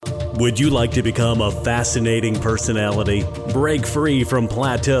Would you like to become a fascinating personality, break free from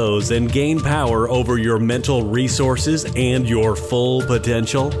plateaus, and gain power over your mental resources and your full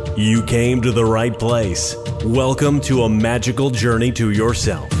potential? You came to the right place. Welcome to a magical journey to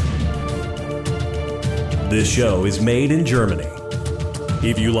yourself. This show is made in Germany.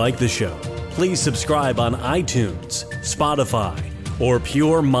 If you like the show, please subscribe on iTunes, Spotify, or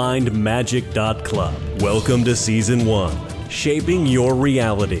puremindmagic.club. Welcome to Season 1, Shaping Your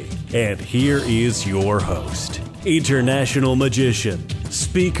Reality. And here is your host, international magician,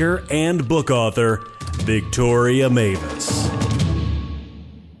 speaker, and book author, Victoria Mavis.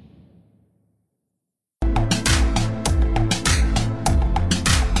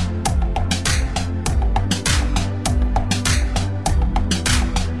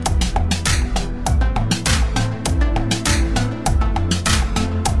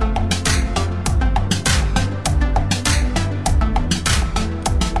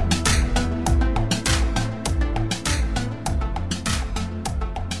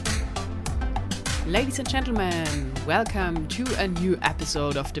 Ladies and gentlemen, welcome to a new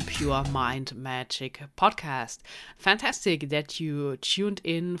episode of the Pure Mind Magic podcast. Fantastic that you tuned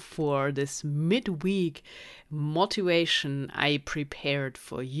in for this midweek motivation I prepared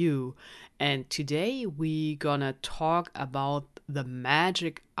for you. And today we're gonna talk about the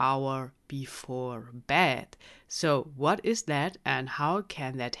magic hour before bed. So what is that and how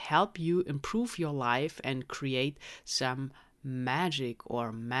can that help you improve your life and create some magic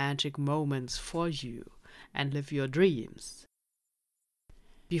or magic moments for you and live your dreams?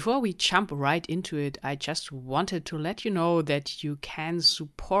 Before we jump right into it, I just wanted to let you know that you can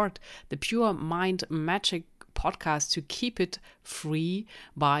support the Pure Mind Magic podcast to keep it free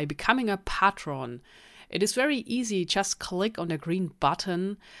by becoming a patron. It is very easy. Just click on the green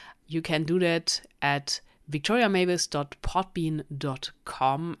button. You can do that at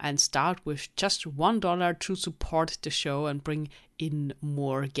victoriamavis.podbean.com and start with just $1 to support the show and bring in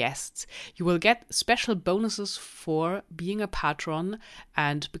more guests. You will get special bonuses for being a patron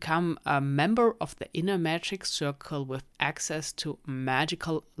and become a member of the Inner Magic Circle with access to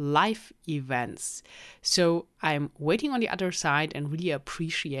magical live events. So I'm waiting on the other side and really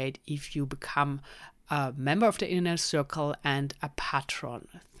appreciate if you become a member of the Inner Circle and a patron.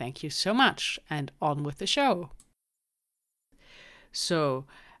 Thank you so much, and on with the show. So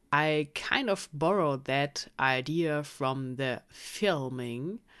I kind of borrowed that idea from the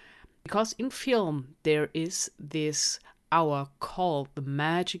filming, because in film there is this hour called the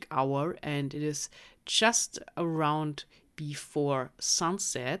magic hour, and it is just around before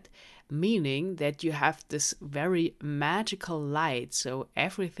sunset, meaning that you have this very magical light, so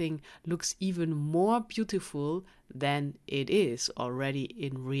everything looks even more beautiful than it is already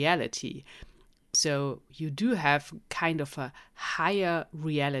in reality. So you do have kind of a higher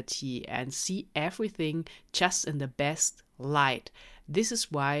reality and see everything just in the best light. This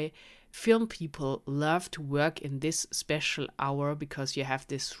is why film people love to work in this special hour, because you have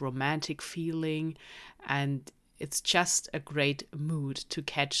this romantic feeling and it's just a great mood to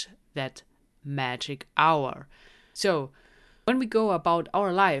catch that magic hour. So when we go about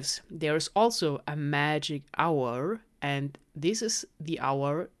our lives, there is also a magic hour, and this is the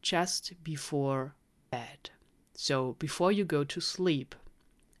hour just before bed. So before you go to sleep.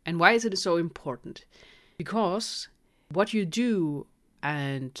 And why is it so important? Because what you do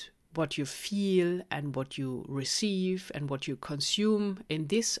and what you feel and what you receive and what you consume in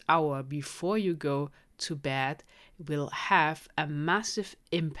this hour before you go to bed will have a massive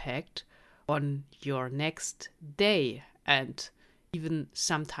impact on your next day, and even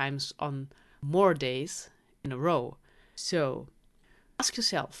sometimes on more days in a row. So ask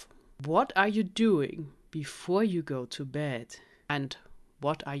yourself, what are you doing before you go to bed? And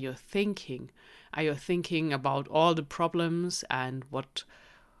what are you thinking? Are you thinking about all the problems and what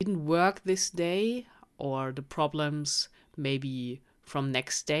didn't work this day, or the problems maybe from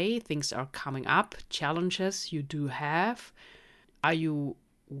next day? Things are coming up, challenges you do have. Are you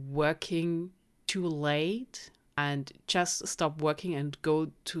working too late and just stop working and go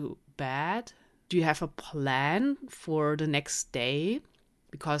to bed? Do you have a plan for the next day?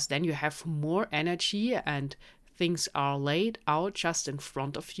 Because then you have more energy and things are laid out just in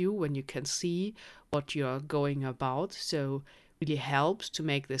front of you when you can see what you're going about. So it really helps to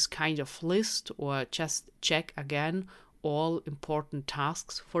make this kind of list or just check again all important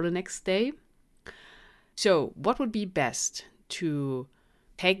tasks for the next day. So what would be best to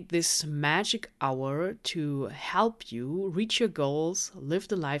take this magic hour to help you reach your goals, live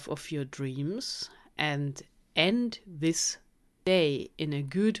the life of your dreams, and end this day in a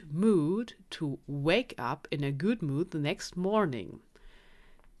good mood to wake up in a good mood the next morning?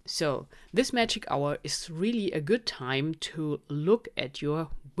 So this magic hour is really a good time to look at your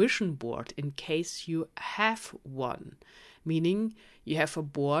vision board in case you have one, meaning you have a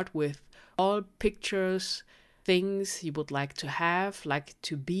board with all pictures, things you would like to have, like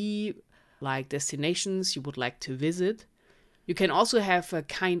to be, like destinations you would like to visit. You can also have a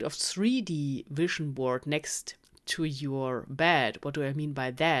kind of 3D vision board next to your bed. What do I mean by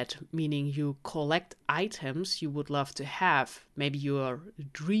that? Meaning you collect items you would love to have, maybe your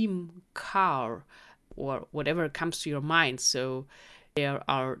dream car or whatever comes to your mind. So there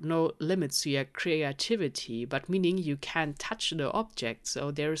are no limits to your creativity, but meaning you can touch the object.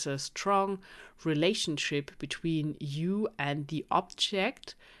 So there's a strong relationship between you and the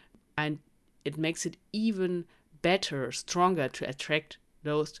object, and it makes it even better, stronger to attract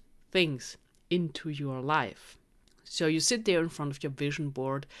those things into your life. So you sit there in front of your vision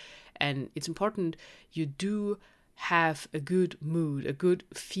board, and it's important you do have a good mood, a good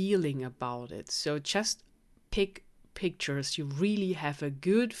feeling about it. So just pick pictures you really have a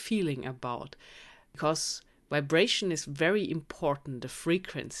good feeling about, because vibration is very important, the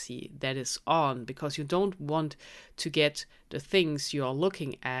frequency that is on, because you don't want to get the things you're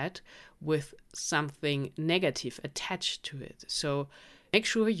looking at with something negative attached to it. So make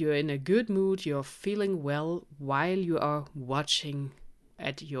sure you're in a good mood, you're feeling well while you are watching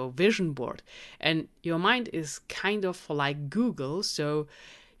at your vision board. And your mind is kind of like Google, so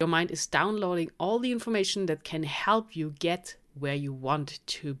your mind is downloading all the information that can help you get where you want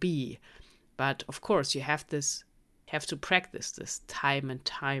to be. But of course, you have to practice this time and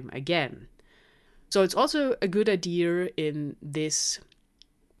time again. So it's also a good idea in this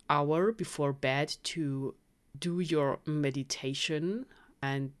hour before bed to do your meditation.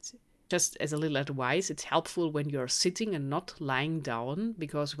 And just as a little advice, it's helpful when you're sitting and not lying down,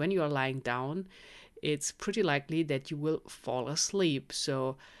 because when you are lying down, it's pretty likely that you will fall asleep.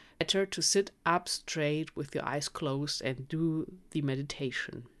 So better to sit up straight with your eyes closed and do the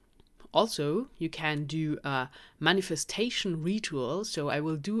meditation. Also, you can do a manifestation ritual. So I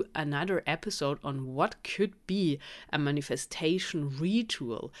will do another episode on what could be a manifestation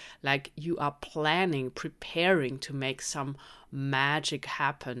ritual. Like you are planning, preparing to make some magic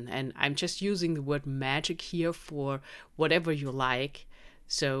happen. And I'm just using the word magic here for whatever you like.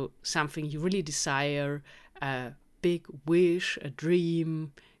 So something you really desire, a big wish, a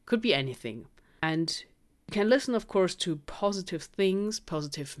dream, could be anything. And you can listen, of course, to positive things,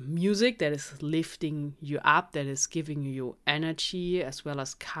 positive music that is lifting you up, that is giving you energy as well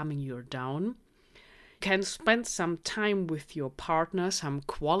as calming you down. You can spend some time with your partner, some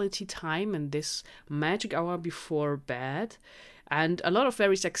quality time in this magic hour before bed. And a lot of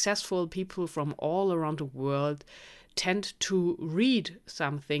very successful people from all around the world tend to read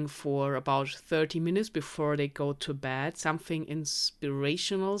something for about 30 minutes before they go to bed, something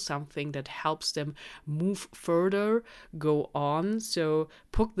inspirational, something that helps them move further, go on. So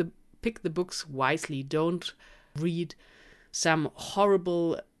pick the books wisely. Don't read some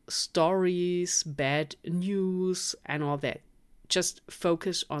horrible stories, bad news, and all that. Just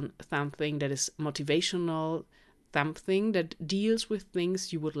focus on something that is motivational, something that deals with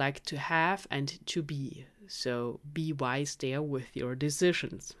things you would like to have and to be. So be wise there with your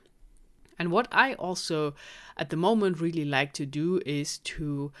decisions. And what I also at the moment really like to do is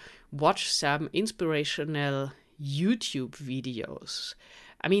to watch some inspirational YouTube videos.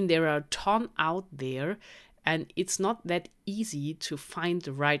 I mean, there are a ton out there, and it's not that easy to find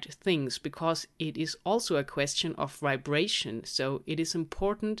the right things because it is also a question of vibration. So it is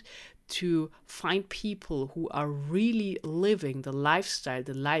important to find people who are really living the lifestyle,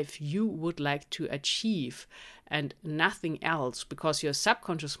 the life you would like to achieve, and nothing else, because your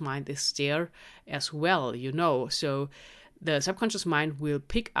subconscious mind is there as well, So the subconscious mind will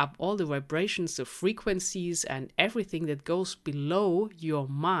pick up all the vibrations, the frequencies, and everything that goes below your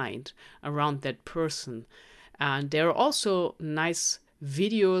mind around that person. And there are also nice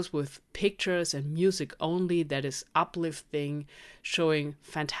videos with pictures and music only that is uplifting, showing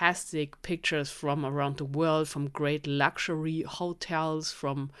fantastic pictures from around the world, from great luxury hotels,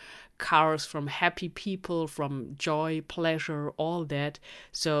 from cars, from happy people, from joy, pleasure, all that.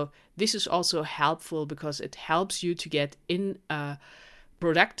 So this is also helpful because it helps you to get in a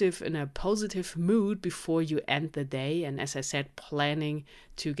productive, in a positive mood before you end the day. And as I said, planning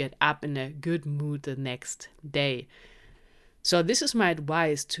to get up in a good mood the next day. So this is my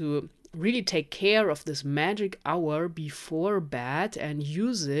advice, to really take care of this magic hour before bed and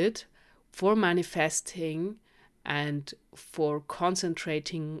use it for manifesting and for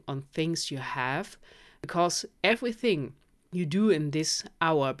concentrating on things you have, because everything you do in this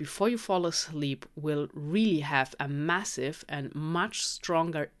hour before you fall asleep will really have a massive and much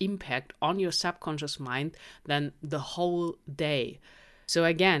stronger impact on your subconscious mind than the whole day. So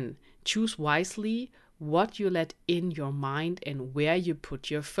again, choose wisely what you let in your mind and where you put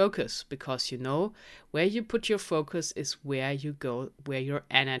your focus, because you know where you put your focus is where you go, where your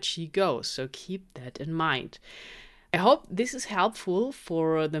energy goes. So keep that in mind. I hope this is helpful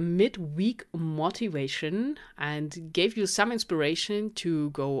for the midweek motivation and gave you some inspiration to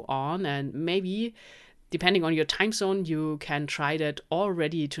go on, and maybe depending on your time zone, you can try that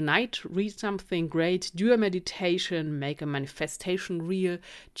already tonight. Read something great, do a meditation, make a manifestation reel,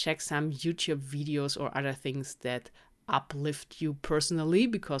 check some YouTube videos or other things that uplift you personally,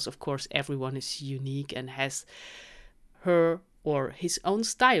 because of course everyone is unique and has her or his own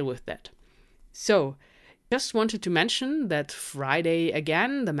style with that. So just wanted to mention that Friday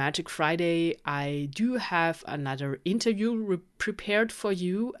again, the Magic Friday, I do have another interview prepared for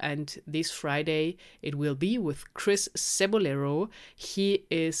you, and this Friday it will be with Chris Cebolero. He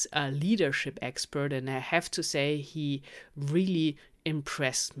is a leadership expert, and I have to say he really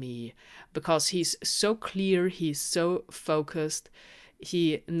impressed me because he's so clear, he's so focused,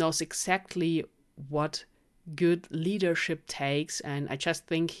 he knows exactly what good leadership takes, and I just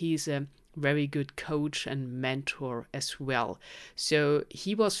think he's a very good coach and mentor as well. So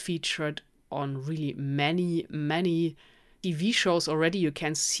he was featured on really many TV shows already. You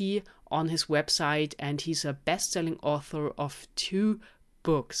can see on his website, and he's a best-selling author of 2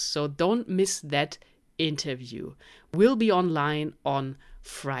 books. So don't miss that interview. Will be online on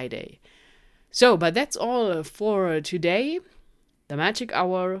Friday. So, but that's all for today. The Magic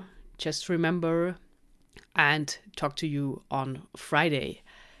Hour. Just remember, and talk to you on Friday.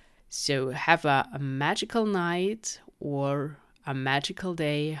 So have a magical night or a magical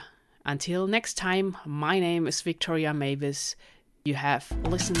day. Until next time, my name is Victoria Mavis. You have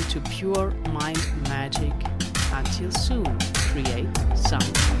listened to Pure Mind Magic. Until soon, create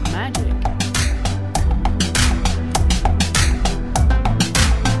some